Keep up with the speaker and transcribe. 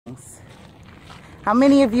How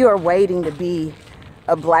many of you are waiting to be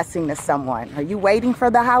a blessing to someone? Are you waiting for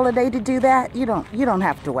the holiday to do that? You don't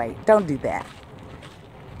have to wait. Don't do that.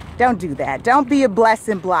 Don't do that. Don't be a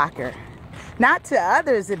blessing blocker. Not to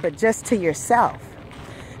others, but just to yourself.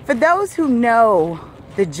 For those who know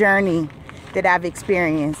the journey that I've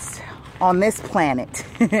experienced on this planet,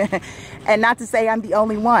 and not to say I'm the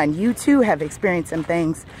only one, you too have experienced some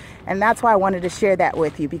things. And that's why I wanted to share that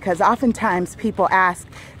with you, because oftentimes people ask,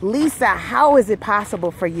 Lisa, how is it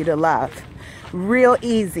possible for you to love? Real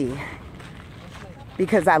easy,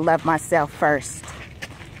 because I love myself first,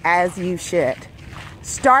 as you should.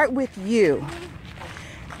 Start with you,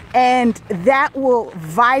 and that will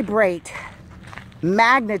vibrate,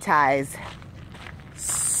 magnetize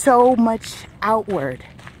so much outward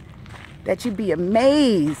that you'd be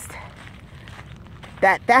amazed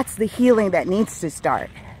that that's the healing that needs to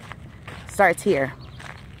start. Starts here.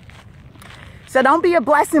 So don't be a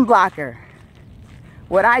blessing blocker.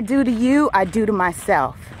 What I do to you, I do to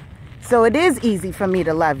myself. So it is easy for me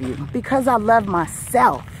to love you because I love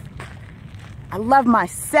myself. I love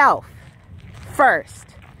myself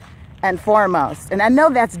first and foremost. And I know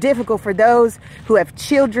that's difficult for those who have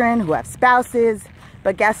children, who have spouses,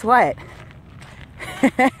 but guess what?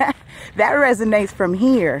 That resonates from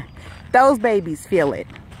here. Those babies feel it.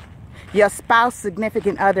 Your spouse,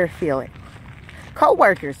 significant other feel it.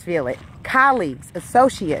 Co-workers feel it. Colleagues,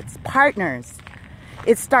 associates, partners.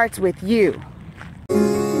 It starts with you.